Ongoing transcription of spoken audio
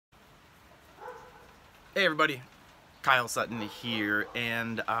Hey everybody, Kyle Sutton here,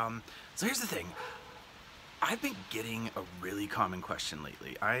 and so here's the thing. I've been getting a really common question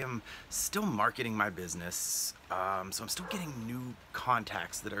lately. I am still marketing my business, so I'm still getting new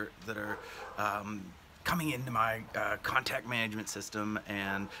contacts that are coming into my contact management system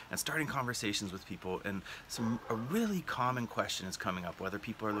and starting conversations with people. And a really common question is coming up, whether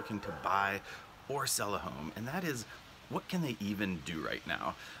people are looking to buy or sell a home, and that is, what can they even do right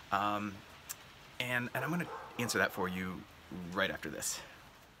now? And I'm going to answer that for you right after this.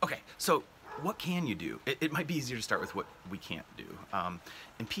 Okay, so what can you do? It might be easier to start with what we can't do.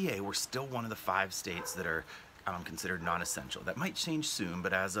 In PA, we're still one of the 5 states that are considered non-essential. That might change soon,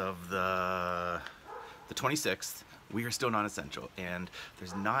 but as of the 26th, we are still non-essential, and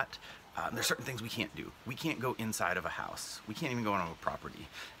there's certain things we can't do. We can't go inside of a house. We can't even go on a property.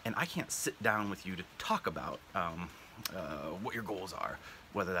 And I can't sit down with you to talk about what your goals are,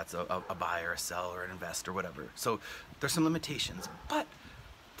 whether that's a buy or a sell or an invest or whatever. So there's some limitations, but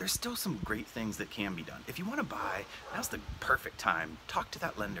there's still some great things that can be done. If you want to buy, now's the perfect time. Talk to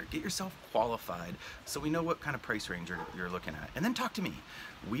that lender, get yourself qualified so we know what kind of price range you're looking at, and then talk to me.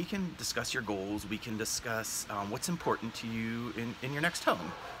 We can discuss your goals, we can discuss what's important to you in your next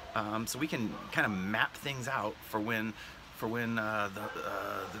home. So we can kind of map things out for when the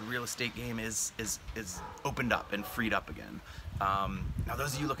real estate game is opened up and freed up again. Now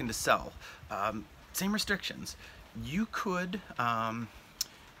those of you looking to sell, same restrictions. You could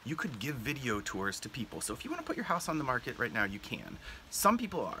give video tours to people. So if you want to put your house on the market right now, you can. Some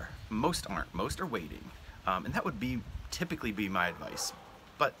people are, most aren't, most are waiting. And that would typically be my advice.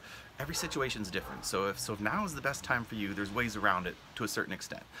 But every situation's different. So if now is the best time for you, there's ways around it to a certain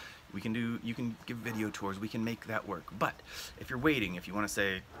extent. You can give video tours, we can make that work. But if you're waiting, if you want to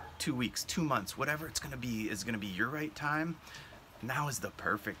say 2 weeks, 2 months, whatever it's going to be is going to be your right time, now is the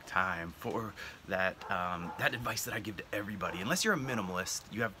perfect time for that advice that I give to everybody. Unless you're a minimalist,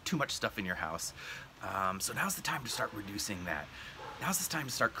 you have too much stuff in your house. So now's the time to start reducing that. Now's the time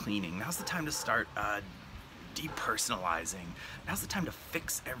to start cleaning. Now's the time to start depersonalizing. Now's the time to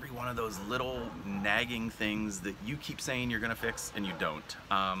fix every one of those little nagging things that you keep saying you're gonna fix and you don't.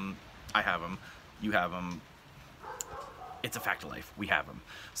 I have them, you have them. It's a fact of life. We have them.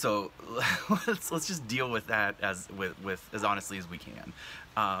 So let's just deal with that as honestly as we can.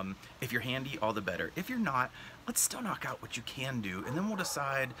 If you're handy, all the better. If you're not, let's still knock out what you can do, and then we'll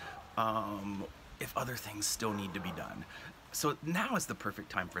decide if other things still need to be done. So now is the perfect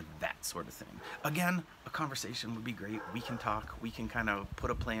time for that sort of thing. Again, a conversation would be great. We can talk. We can kind of put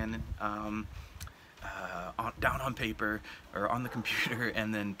a plan down on paper or on the computer,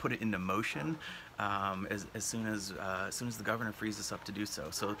 and then put it into motion as soon as the governor frees us up to do so.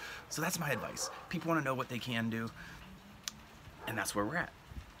 So that's my advice. People want to know what they can do, and that's where we're at.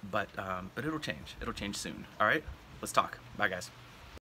 But it'll change. It'll change soon. All right, let's talk. Bye, guys.